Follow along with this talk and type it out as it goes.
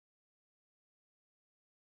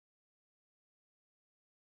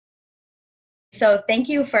So thank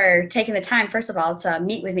you for taking the time, first of all, to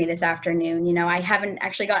meet with me this afternoon. I haven't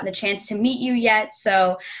actually gotten the chance to meet you yet,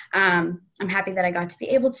 so I'm happy that I got to be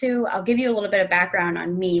able to. I'll give you a little bit of background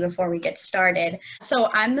on me before we get started. So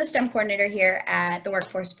I'm the STEM coordinator here at the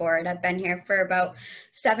Workforce Board. I've been here for about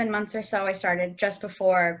 7 months or so. I started just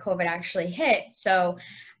before COVID actually hit. So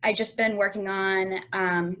I've just been working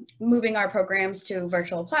on moving our programs to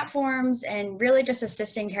virtual platforms and really just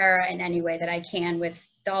assisting Kara in any way that I can with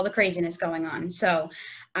all the craziness going on. So,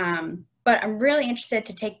 but I'm really interested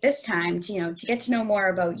to take this time to, to get to know more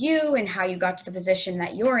about you and how you got to the position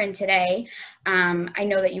that you're in today. I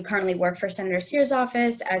know that you currently work for Senator Cyr's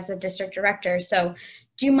office as a district director. So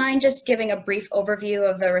do you mind just giving a brief overview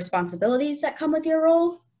of the responsibilities that come with your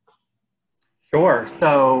role? Sure.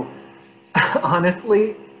 So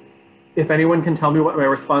honestly, if anyone can tell me what my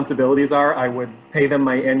responsibilities are, I would pay them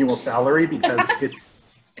my annual salary because it's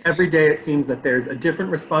every day it seems that there's a different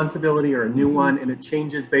responsibility or a new one, and it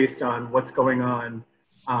changes based on what's going on,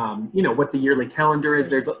 what the yearly calendar is.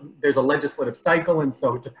 There's a legislative cycle, and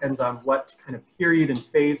so it depends on what kind of period and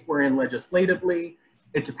phase we're in legislatively.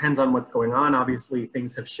 It depends on what's going on. Obviously,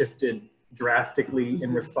 things have shifted drastically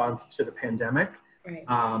in response to the pandemic. Right.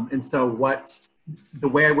 And so the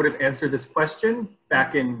way I would have answered this question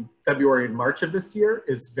back in February and March of this year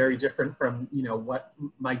is very different from, what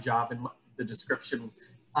my job and the description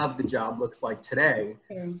of the job looks like today.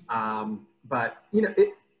 But,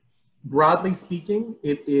 broadly speaking,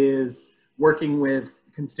 it is working with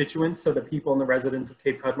constituents, so the people and the residents of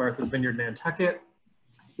Cape Cod Martha's Vineyard, Nantucket.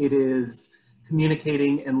 It is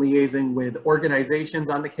communicating and liaising with organizations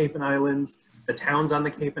on the Cape and Islands, the towns on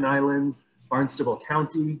the Cape and Islands, Barnstable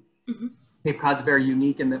County. Cape Cod's very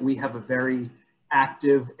unique in that we have a very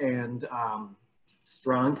active and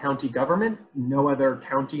strong county government. No other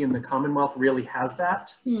county in the Commonwealth really has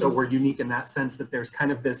that. So we're unique in that sense that there's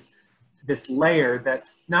kind of this layer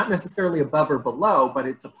that's not necessarily above or below, but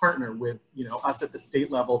it's a partner with, us at the state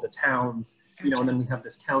level, the towns, and then we have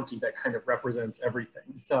this county that kind of represents everything.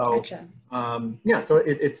 So, so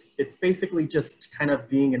it's basically just kind of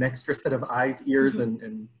being an extra set of eyes, ears,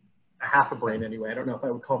 and a half a brain anyway. I don't know if I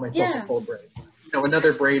would call myself a full brain.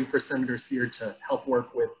 Another brain for Senator Cyr to help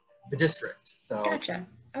work with the district. So Gotcha.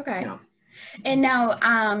 Okay. And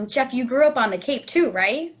now, Jeff, you grew up on the Cape too,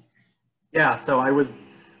 right? Yeah, so I was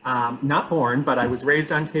not born, but I was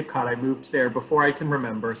raised on Cape Cod. I moved there before I can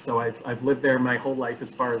remember. So I've lived there my whole life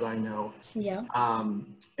as far as I know. Yeah.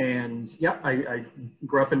 I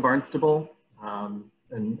grew up in Barnstable,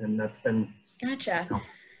 and that's been. Gotcha.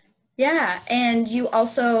 Yeah, and you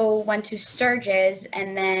also went to Sturgis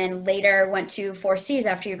and then later went to Four Seas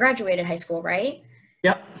after you graduated high school, right?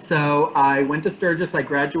 Yep, so I went to Sturgis, I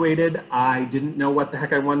graduated. I didn't know what the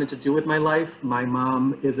heck I wanted to do with my life. My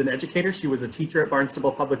mom is an educator. She was a teacher at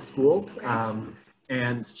Barnstable Public Schools.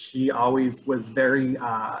 And she always was very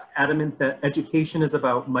adamant that education is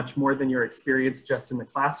about much more than your experience just in the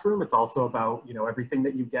classroom. It's also about, everything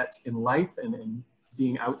that you get in life and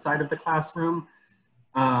being outside of the classroom.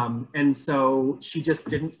 And so she just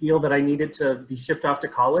didn't feel that I needed to be shipped off to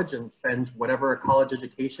college and spend whatever a college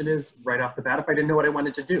education is right off the bat if I didn't know what I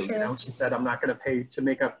wanted to do. She said, I'm not going to pay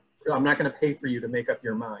for you to make up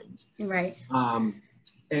your mind. Right.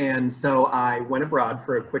 And so I went abroad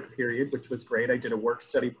for a quick period, which was great. I did a work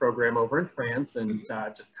study program over in France, and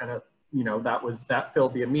just kind of, that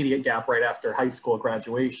filled the immediate gap right after high school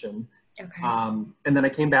graduation. Okay. And then I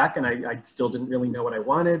came back and I still didn't really know what I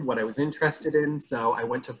wanted, what I was interested in. So I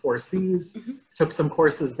went to Four Seas, took some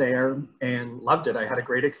courses there and loved it. I had a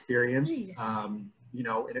great experience, Nice. and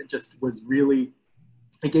it just was really,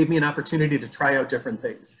 it gave me an opportunity to try out different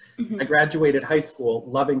things. I graduated high school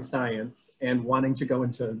loving science and wanting to go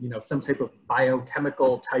into, some type of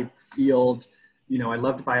biochemical type field. I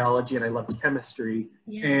loved biology and I loved chemistry.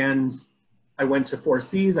 And I went to Four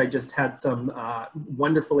Seas. I just had some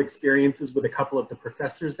wonderful experiences with a couple of the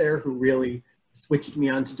professors there who really switched me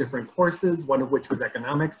on to different courses, one of which was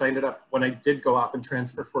economics. I ended up, when I did go off and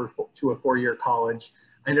transfer to a four-year college,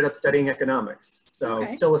 I ended up studying economics. So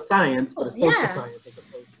still a science, but a social science as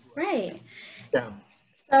opposed to. Right. Yeah.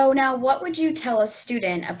 So now what would you tell a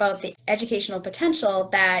student about the educational potential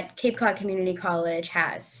that Cape Cod Community College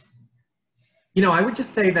has? I would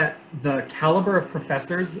just say that the caliber of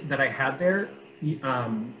professors that I had there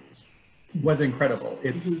was incredible.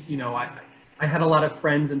 It's, I had a lot of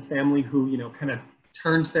friends and family who, kind of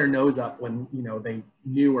turned their nose up when, they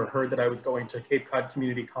knew or heard that I was going to Cape Cod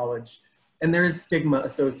Community College. And there is stigma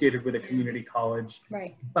associated with a community college.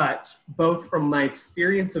 Right. But both from my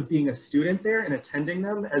experience of being a student there and attending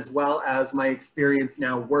them, as well as my experience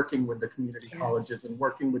now working with the community colleges and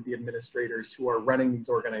working with the administrators who are running these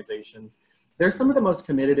organizations, they're some of the most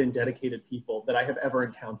committed and dedicated people that I have ever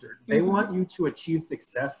encountered. They Mm-hmm. want you to achieve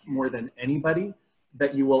success more than anybody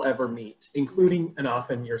that you will ever meet, including and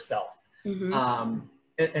often yourself. Mm-hmm.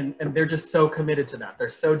 And they're just so committed to that.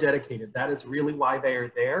 They're so dedicated. That is really why they are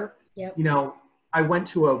there. Yep. You know, I went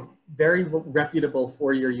to a very reputable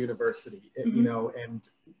four-year university, Mm-hmm. you know, and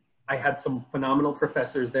I had some phenomenal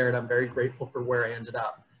professors there, and I'm very grateful for where I ended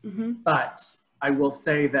up. Mm-hmm. But I will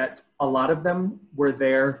say that a lot of them were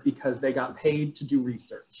there because they got paid to do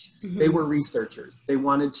research. Mm-hmm. They were researchers. They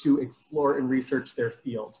wanted to explore and research their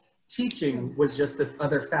field. Teaching was just this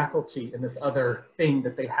other faculty and this other thing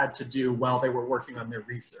that they had to do while they were working on their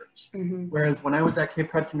research. Mm-hmm. Whereas when I was at Cape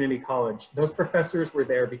Cod Community College, those professors were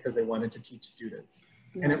there because they wanted to teach students.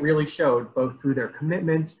 Yeah. And it really showed both through their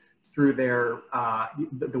commitment, through their,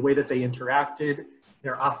 the way that they interacted,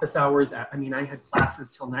 their office hours. I mean, I had classes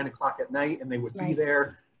till 9 o'clock at night and they would be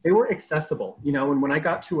there. They were accessible, you know, and when I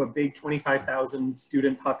got to a big 25,000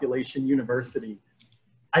 student population university,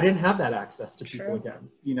 I didn't have that access to people again,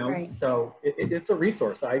 you know? So it's a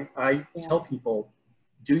resource. I tell people,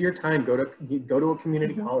 do your time, go to a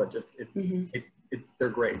community college. They're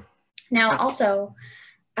great. Now also,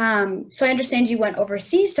 so I understand you went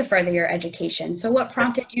overseas to further your education. So what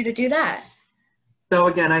prompted you to do that? So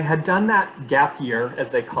again, I had done that gap year, as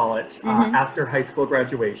they call it, after high school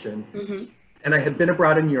graduation. And I had been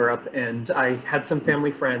abroad in Europe, and I had some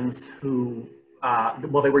family friends who,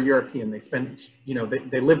 well, they were European. They spent, you know,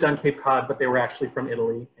 they lived on Cape Cod, but they were actually from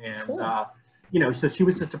Italy. And, you know, so she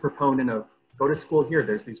was just a proponent of go to school here.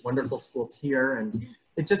 There's these wonderful schools here. And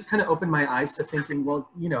it just kind of opened my eyes to thinking, well,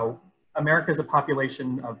 you know, America's a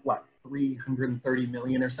population of what, 330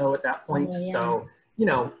 million or so at that point. So, you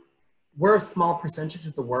know, we're a small percentage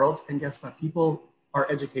of the world. And guess what? People are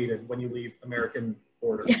educated when you leave American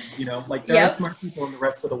borders, you know, like there are smart people in the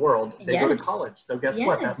rest of the world. They go to college. So guess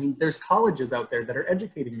what? That means there's colleges out there that are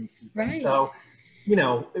educating these people. So, you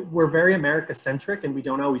know, we're very America-centric, and we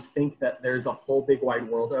don't always think that there's a whole big wide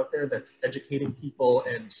world out there that's educating people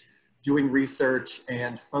and doing research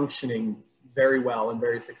and functioning very well and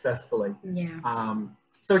very successfully.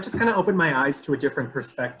 So it just kind of opened my eyes to a different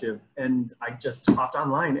perspective, and I just hopped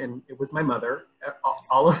online, and it was my mother.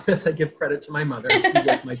 All of this, I give credit to my mother. She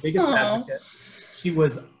was my biggest advocate. She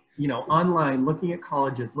was, you know, online, looking at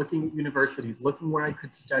colleges, looking at universities, looking where I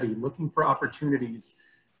could study, looking for opportunities.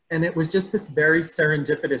 And it was just this very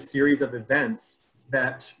serendipitous series of events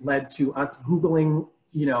that led to us Googling,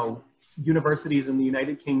 you know, universities in the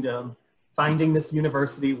United Kingdom, finding this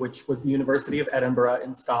university, which was the University of Edinburgh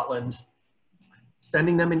in Scotland,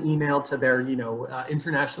 sending them an email to their, you know,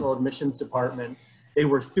 international admissions department. They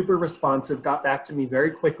were super responsive, got back to me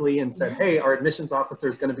very quickly and said, hey, our admissions officer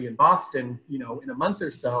is going to be in Boston, you know, in a month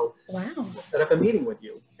or so. We'll set up a meeting with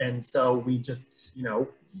you. And so we just, you know,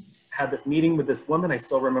 had this meeting with this woman. I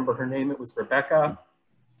still remember her name. It was Rebecca.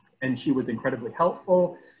 And she was incredibly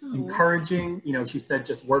helpful, encouraging. You know, she said,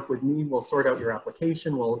 just work with me. We'll sort out your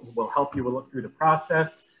application. We'll help you. We'll look through the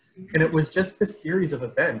process. And it was just this series of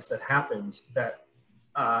events that happened that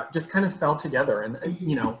just kind of fell together. And,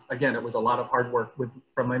 you know, again, it was a lot of hard work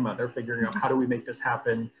from my mother, figuring out how do we make this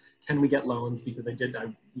happen? Can we get loans? Because I did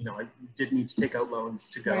need to take out loans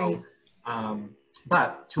to go.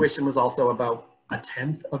 But tuition was also about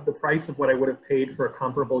 1/10 of the price of what I would have paid for a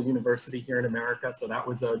comparable university here in America. So that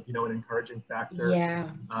was an encouraging factor.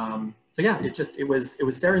 So yeah, it was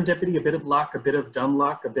serendipity, a bit of luck, a bit of dumb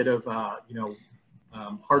luck, a bit of,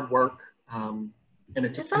 hard work. And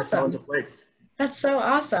it just kind of fell into place. That's so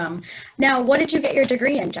awesome. Now, what did you get your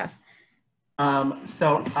degree in, Jeff?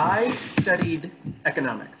 So I studied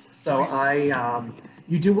economics. So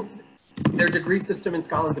their degree system in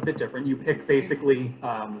Scotland's a bit different. You pick basically,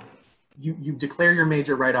 you declare your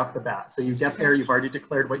major right off the bat. So you get there, you've already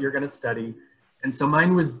declared what you're going to study. And so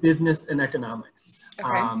mine was business and economics.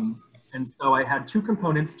 And so I had 2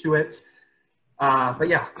 components to it. But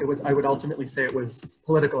yeah, I would ultimately say it was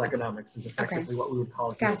political economics is effectively what we would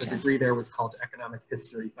call it. The degree there was called economic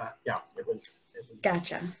history, but yeah, it was.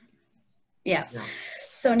 Gotcha. Yeah.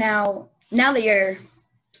 So now that you're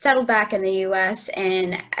settled back in the U.S.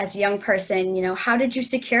 and as a young person, you know, how did you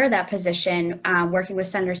secure that position working with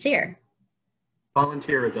Senator Cyr?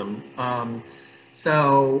 Volunteerism.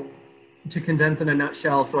 So to condense in a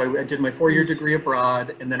nutshell, so I did my 4-year degree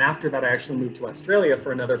abroad, and then after that I actually moved to Australia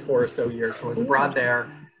for another 4 or so years. So I was abroad there,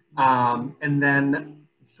 and then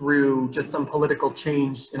through just some political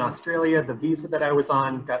change in Australia, the visa that I was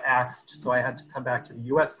on got axed, so I had to come back to the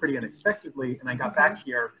US pretty unexpectedly, and I got back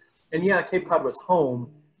here, and yeah, Cape Cod was home,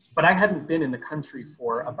 but I hadn't been in the country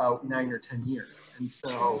for about 9 or 10 years, and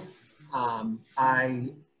so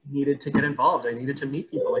I needed to get involved. I needed to meet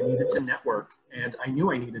people. I needed to network. And I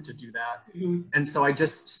knew I needed to do that. And so I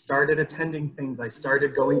just started attending things. I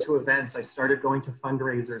started going to events. I started going to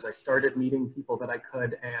fundraisers. I started meeting people that I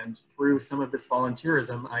could. And through some of this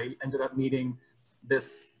volunteerism, I ended up meeting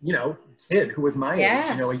this, you know, kid who was my age,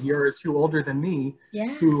 you know, a year or two older than me,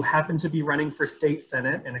 who happened to be running for state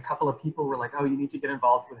senate. And a couple of people were like, oh, you need to get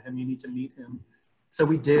involved with him. You need to meet him. So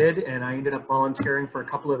we did. And I ended up volunteering for a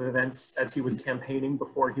couple of events as he was campaigning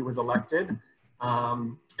before he was elected.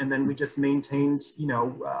 And then we just maintained, you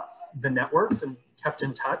know, the networks and kept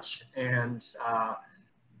in touch. And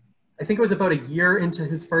I think it was about a year into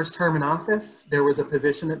his first term in office, there was a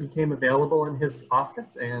position that became available in his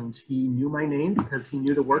office, and he knew my name because he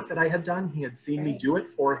knew the work that I had done. He had seen me do it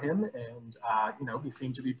for him, and you know, he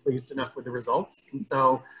seemed to be pleased enough with the results. And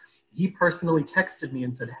so he personally texted me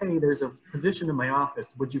and said, hey, there's a position in my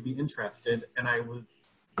office. Would you be interested? And I was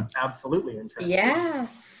absolutely interested.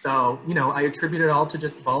 So, you know, I attribute it all to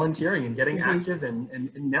just volunteering and getting active and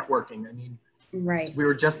networking. I mean, we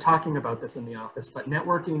were just talking about this in the office, but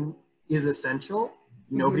networking is essential.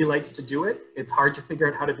 Nobody likes to do it. It's hard to figure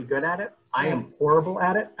out how to be good at it. I am horrible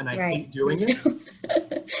at it, and I hate doing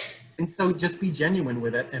it. And so just be genuine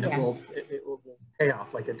with it, and it will pay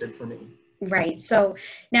off like it did for me. Right. So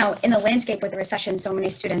now in the landscape with the recession, so many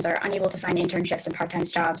students are unable to find internships and part-time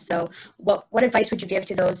jobs. So what advice would you give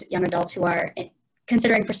to those young adults who are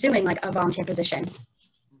considering pursuing like a volunteer position?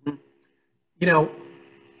 You know,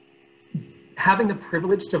 having the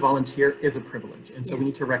privilege to volunteer is a privilege. And so we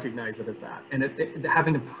need to recognize it as that. And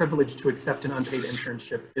having the privilege to accept an unpaid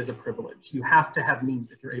internship is a privilege. You have to have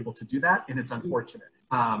means if you're able to do that. And it's unfortunate.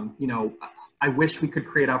 You know, I wish we could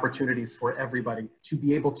create opportunities for everybody to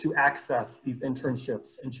be able to access these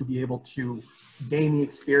internships and to be able to gain the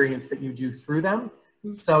experience that you do through them.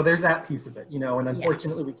 So there's that piece of it, you know, and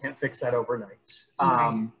unfortunately we can't fix that overnight.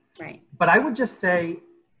 But I would just say,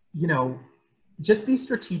 you know, just be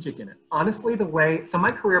strategic in it. Honestly, so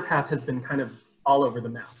my career path has been kind of all over the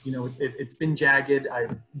map. You know, it's been jagged.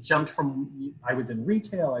 I've jumped I was in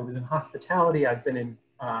retail, I was in hospitality, I've been in,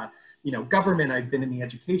 you know, government, I've been in the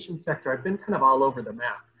education sector, I've been kind of all over the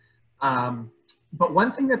map. But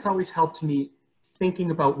one thing that's always helped me thinking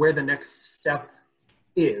about where the next step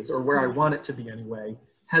is, or where I want it to be anyway,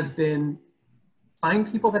 has been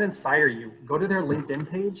find people that inspire you. Go to their LinkedIn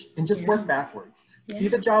page and just work backwards. See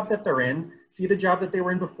the job that they're in, see the job that they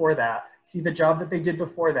were in before that, see the job that they did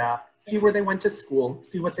before that, see where they went to school,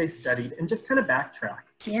 see what they studied, and just kind of backtrack.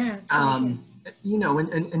 You know,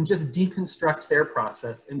 and just deconstruct their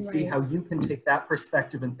process and see how you can take that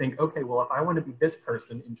perspective and think, okay, well, if I want to be this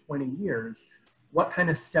person in 20 years, what kind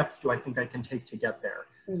of steps do I think I can take to get there?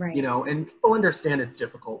 You know, and people understand it's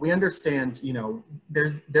difficult. We understand, you know, there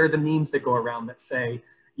are the memes that go around that say,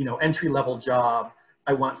 you know, entry-level job,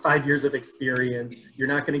 I want 5 years of experience, you're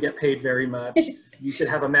not going to get paid very much, you should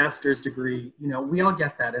have a master's degree. You know, we all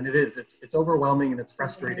get that, and it's overwhelming and it's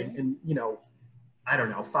frustrating. And, you know, I don't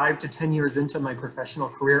know, 5 to 10 years into my professional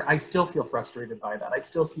career, I still feel frustrated by that. I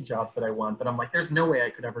still see jobs that I want, but I'm like, there's no way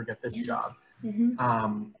I could ever get this job.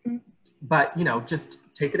 But, you know, just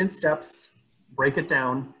take it in steps, break it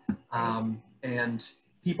down, and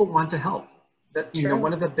people want to help. That, you know,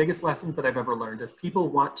 one of the biggest lessons that I've ever learned is people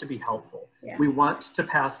want to be helpful. We want to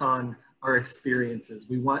pass on our experiences.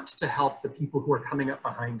 We want to help the people who are coming up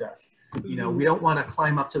behind us. You know, we don't want to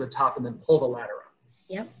climb up to the top and then pull the ladder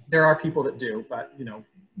up. There are people that do, but, you know,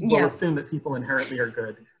 we'll assume that people inherently are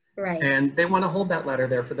good. And they want to hold that ladder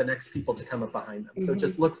there for the next people to come up behind them. So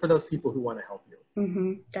just look for those people who want to help you.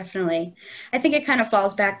 Definitely. I think it kind of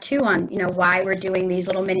falls back too on, you know, why we're doing these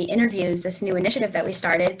little mini interviews, this new initiative that we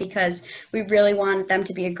started, because we really want them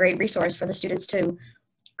to be a great resource for the students to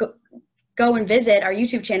go and visit our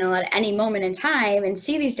YouTube channel at any moment in time and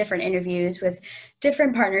see these different interviews with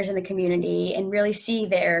different partners in the community and really see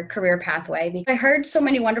their career pathway. I heard so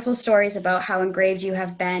many wonderful stories about how engraved you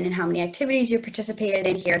have been and how many activities you participated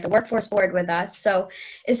in here at the Workforce Board with us. So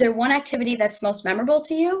is there one activity that's most memorable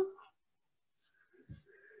to you?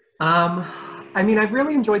 I mean, I've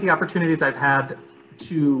really enjoyed the opportunities I've had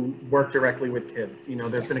to work directly with kids. You know,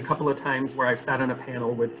 there've been a couple of times where I've sat on a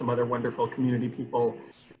panel with some other wonderful community people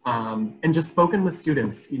and just spoken with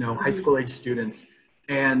students, you know, high school age students.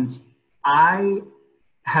 And I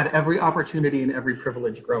had every opportunity and every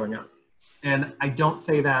privilege growing up. And I don't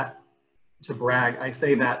say that to brag. I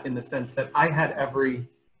say that in the sense that I had every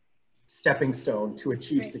stepping stone to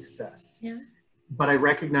achieve success. But I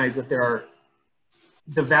recognize that there are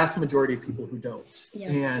the vast majority of people who don't.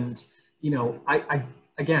 And, you know, I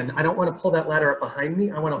again, I don't want to pull that ladder up behind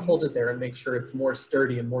me. I want to hold it there and make sure it's more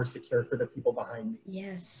sturdy and more secure for the people behind me.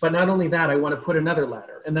 Yes. But not only that, I want to put another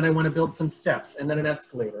ladder, and then I want to build some steps, and then an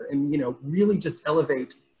escalator, and, you know, really just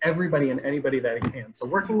elevate everybody and anybody that I can. So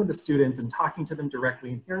working with the students and talking to them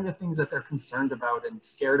directly and hearing the things that they're concerned about and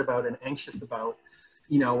scared about and anxious about,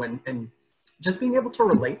 you know, and just being able to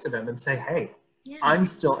relate to them and say, hey, Yeah. I'm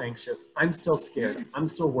still anxious. I'm still scared. I'm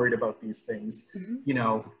still worried about these things. You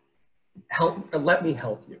know, let me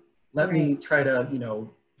help you. Let me try to, you know,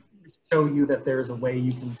 show you that there's a way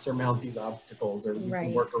you can surmount these obstacles, or you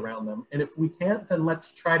can work around them. And if we can't, then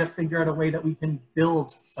let's try to figure out a way that we can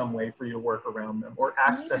build some way for you to work around them or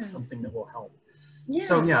access something that will help.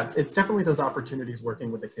 So yeah, it's definitely those opportunities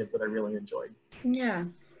working with the kids that I really enjoyed. Yeah.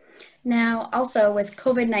 Now, also with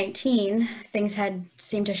COVID-19, things had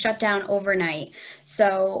seemed to shut down overnight.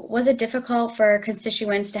 So was it difficult for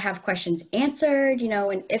constituents to have questions answered, you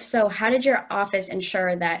know, and if so, how did your office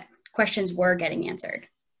ensure that questions were getting answered?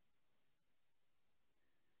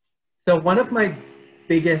 So one of my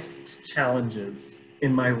biggest challenges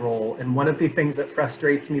in my role, and one of the things that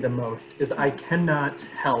frustrates me the most, is I cannot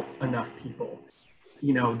help enough people.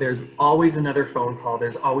 You know, there's always another phone call,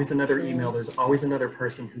 there's always another email, there's always another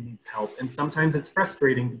person who needs help. And sometimes it's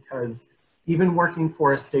frustrating because even working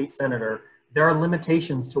for a state senator, there are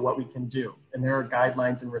limitations to what we can do, and there are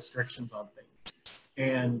guidelines and restrictions on things.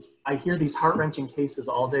 And I hear these heart-wrenching cases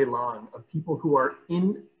all day long of people who are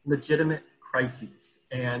in legitimate crises,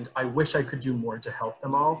 and I wish I could do more to help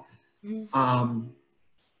them all.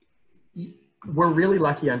 We're really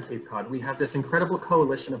lucky on Cape Cod. We have this incredible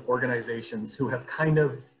coalition of organizations who have kind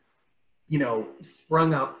of, you know,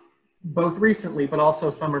 sprung up both recently, but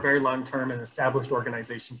also some are very long-term and established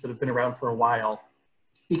organizations that have been around for a while.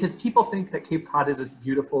 Because people think that Cape Cod is this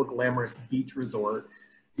beautiful, glamorous beach resort.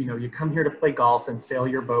 You know, you come here to play golf and sail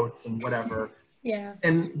your boats and whatever. Yeah.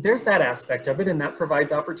 And there's that aspect of it, and that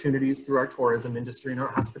provides opportunities through our tourism industry and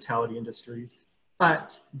our hospitality industries.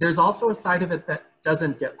 But there's also a side of it that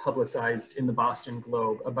doesn't get publicized in the Boston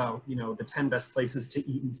Globe about, you know, the 10 best places to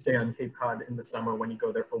eat and stay on Cape Cod in the summer when you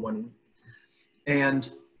go there for 1 week. And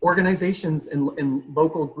organizations and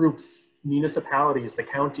local groups, municipalities, the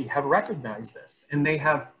county have recognized this, and they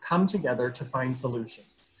have come together to find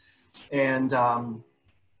solutions. And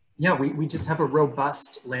yeah, we just have a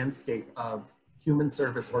robust landscape of human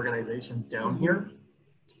service organizations down here.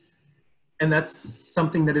 And that's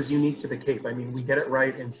something that is unique to the Cape. I mean, we get it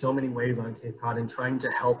right in so many ways on Cape Cod in trying to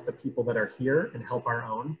help the people that are here and help our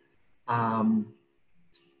own.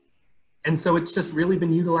 And so it's just really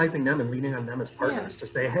been utilizing them and leaning on them as partners to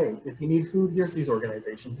say, hey, if you need food, here's these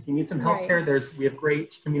organizations. If you need some healthcare, we have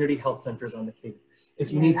great community health centers on the Cape.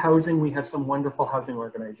 If you need housing, we have some wonderful housing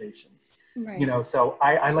organizations. You know, so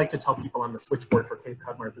I like to tell people on the switchboard for Cape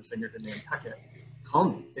Cod Martha's Vineyard in Nantucket, call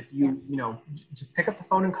me. If you, you know, just pick up the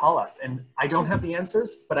phone and call us. And I don't have the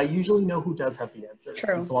answers, but I usually know who does have the answers.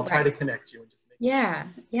 And so I'll try to connect you and just make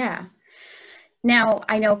Now,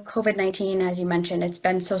 I know COVID-19, as you mentioned, it's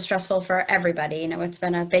been so stressful for everybody. You know, it's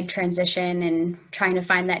been a big transition and trying to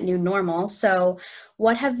find that new normal. So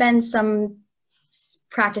what have been some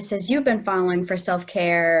practices you've been following for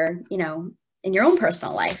self-care, you know, in your own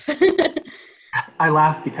personal life? I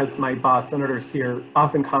laugh because my boss, Senator Cyr,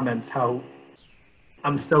 often comments how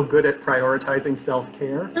I'm so good at prioritizing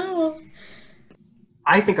self-care. Oh.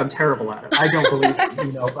 I think I'm terrible at it. I don't believe it,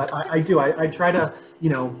 you know, but I do. I try to, you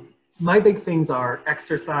know, my big things are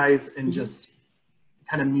exercise and just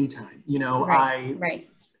kind of me time. You know, I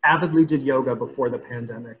avidly did yoga before the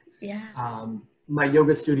pandemic. My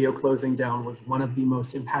yoga studio closing down was one of the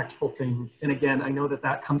most impactful things. And again, I know that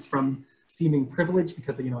that comes from seeming privilege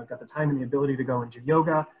because, you know, I've got the time and the ability to go and do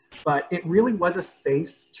yoga, but it really was a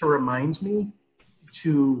space to remind me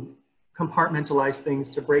to compartmentalize things,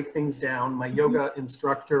 to break things down. My yoga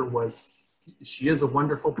instructor she is a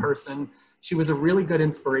wonderful person. She was a really good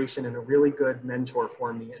inspiration and a really good mentor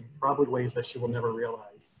for me in probably ways that she will never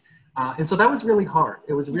realize. And so that was really hard.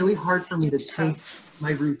 It was really hard for me to take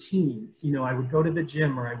my routines. You know, I would go to the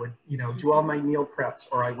gym, or I would, you know, do all my meal preps,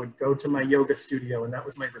 or I would go to my yoga studio, and that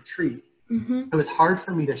was my retreat. It was hard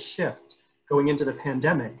for me to shift going into the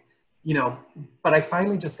pandemic, you know, but I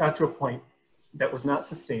finally just got to a point that was not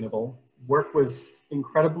sustainable. Work was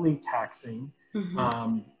incredibly taxing.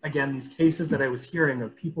 Again, these cases that I was hearing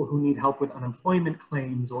of people who need help with unemployment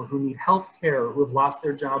claims, or who need health care, or who have lost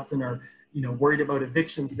their jobs and are, you know, worried about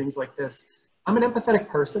evictions, things like this. I'm an empathetic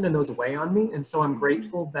person and those weigh on me. And so I'm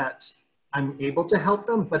grateful that I'm able to help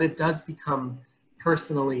them, but it does become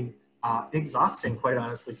personally exhausting, quite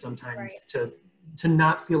honestly, sometimes to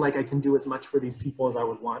not feel like I can do as much for these people as I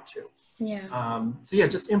would want to. So yeah,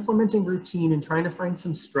 just implementing routine and trying to find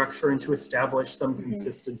some structure and to establish some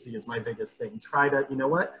consistency is my biggest thing. Try to, you know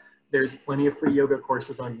what, there's plenty of free yoga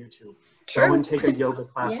courses on YouTube. Go and take a yoga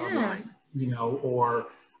class online, you know, or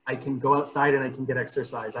I can go outside and I can get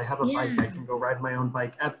exercise. I have a bike, I can go ride my own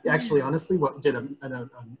bike. Actually, honestly, what did a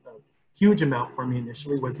huge amount for me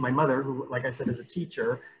initially was my mother, who, like I said, is a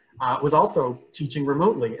teacher, was also teaching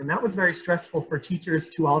remotely. And that was very stressful for teachers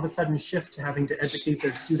to all of a sudden shift to having to educate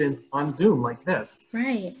their students on Zoom like this.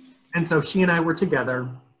 Right. And so she and I were together,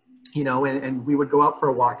 you know, and we would go out for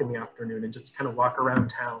a walk in the afternoon and just kind of walk around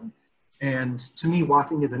town. And to me,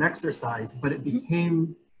 walking is an exercise, but it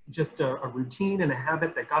became just a routine and a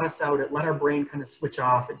habit that got us out. It let our brain kind of switch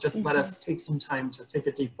off. It just let us take some time to take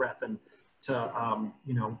a deep breath and to,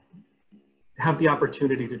 you know, have the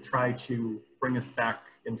opportunity to try to bring us back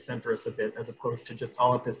and center us a bit, as opposed to just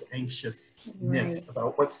all of this anxiousness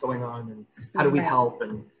about what's going on and how do we help.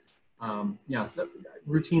 And yeah, so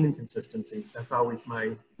routine and consistency, that's always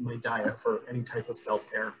my diet for any type of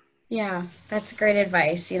self-care. Yeah, that's great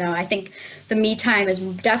advice. You know, I think the me time is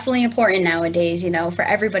definitely important nowadays, you know, for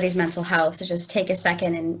everybody's mental health, to just take a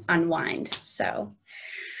second and unwind. So.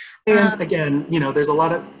 And again, you know, there's a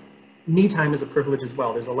lot of, me time is a privilege as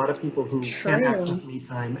well. There's a lot of people who can't access me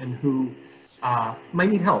time and who might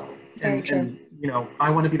need help. And, you know, I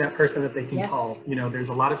want to be that person that they can call. You know, there's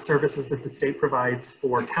a lot of services that the state provides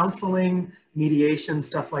for counseling, mediation,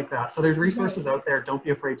 stuff like that. So there's resources out there. Don't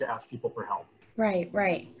be afraid to ask people for help. Right,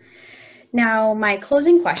 right. Now, my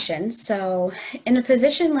closing question. So in a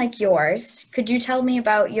position like yours, could you tell me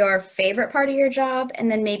about your favorite part of your job and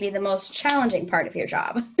then maybe the most challenging part of your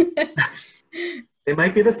job? They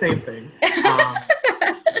might be the same thing.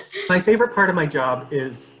 My favorite part of my job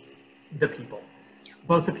is the people.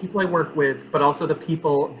 Both the people I work with, but also the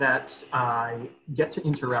people that I get to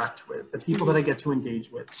interact with, the people that I get to engage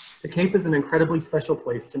with. The Cape is an incredibly special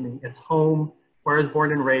place to me. It's home, where I was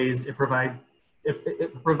born and raised. It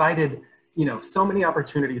provided, you know, so many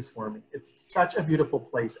opportunities for me. It's such a beautiful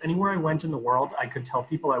place. Anywhere I went in the world, I could tell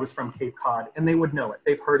people I was from Cape Cod, and they would know it.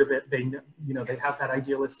 They've heard of it. They know, you know, they have that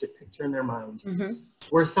idealistic picture in their mind.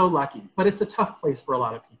 We're so lucky, but it's a tough place for a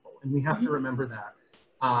lot of people, and we have to remember that.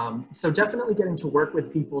 So definitely getting to work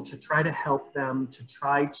with people to try to help them, to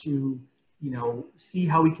try to, you know, see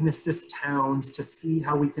how we can assist towns, to see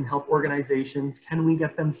how we can help organizations. Can we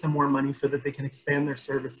get them some more money so that they can expand their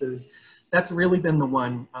services? That's really been the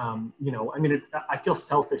one, you know, I mean, I feel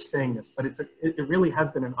selfish saying this, but it really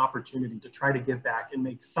has been an opportunity to try to give back and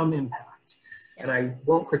make some impact. And I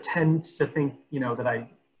won't pretend to think, you know, that I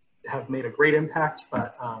have made a great impact,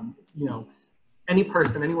 but, you know, any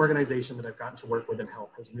person, any organization that I've gotten to work with and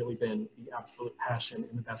help has really been the absolute passion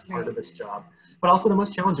and the best part of this job, but also the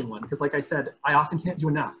most challenging one. Because like I said, I often can't do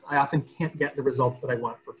enough. I often can't get the results that I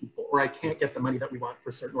want for people, or I can't get the money that we want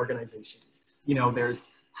for certain organizations. You know, there's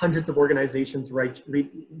hundreds of organizations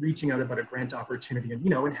reaching out about a grant opportunity, and, you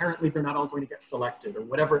know, inherently they're not all going to get selected or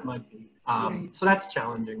whatever it might be. So that's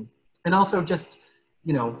challenging. And also just,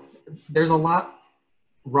 you know, there's a lot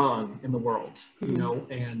wrong in the world, you know,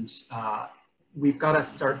 and we've got to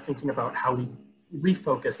start thinking about how we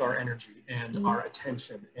refocus our energy and our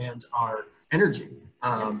attention and our energy,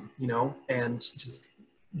 you know, and just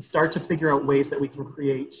start to figure out ways that we can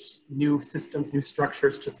create new systems, new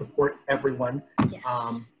structures to support everyone.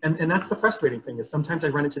 And that's the frustrating thing, is sometimes I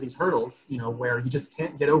run into these hurdles, you know, where you just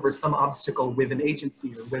can't get over some obstacle with an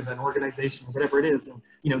agency or with an organization or whatever it is. And,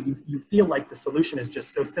 you know, you feel like the solution is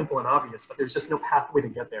just so simple and obvious, but there's just no pathway to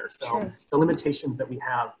get there. So the limitations that we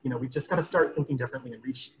have, you know, we've just got to start thinking differently and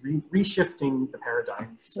reshifting the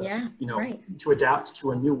paradigms to, you know, to adapt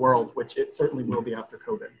to a new world, which it certainly will be after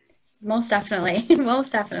COVID. Most definitely.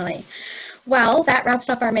 Most definitely. Well, that wraps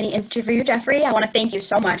up our mini interview, Jeffrey. I want to thank you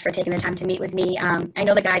so much for taking the time to meet with me. I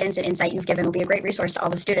know the guidance and insight you've given will be a great resource to all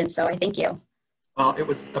the students, so I thank you. Well, it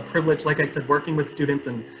was a privilege, like I said, working with students,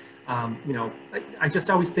 and, you know, I just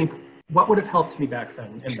always think, what would have helped me back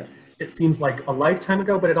then? And it seems like a lifetime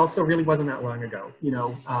ago, but it also really wasn't that long ago, you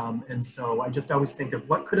know? And so I just always think of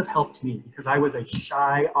what could have helped me, because I was a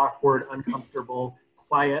shy, awkward, uncomfortable,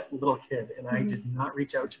 quiet little kid, and I did not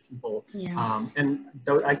reach out to people. And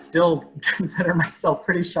though I still consider myself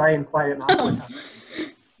pretty shy and quiet and awkward,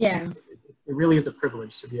 it really is a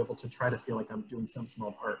privilege to be able to try to feel like I'm doing some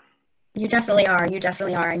small part. You definitely are. You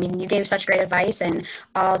definitely are. I mean, you gave such great advice, and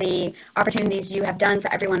all the opportunities you have done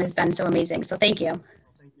for everyone has been so amazing. So thank you.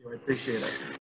 Thank you. I appreciate it.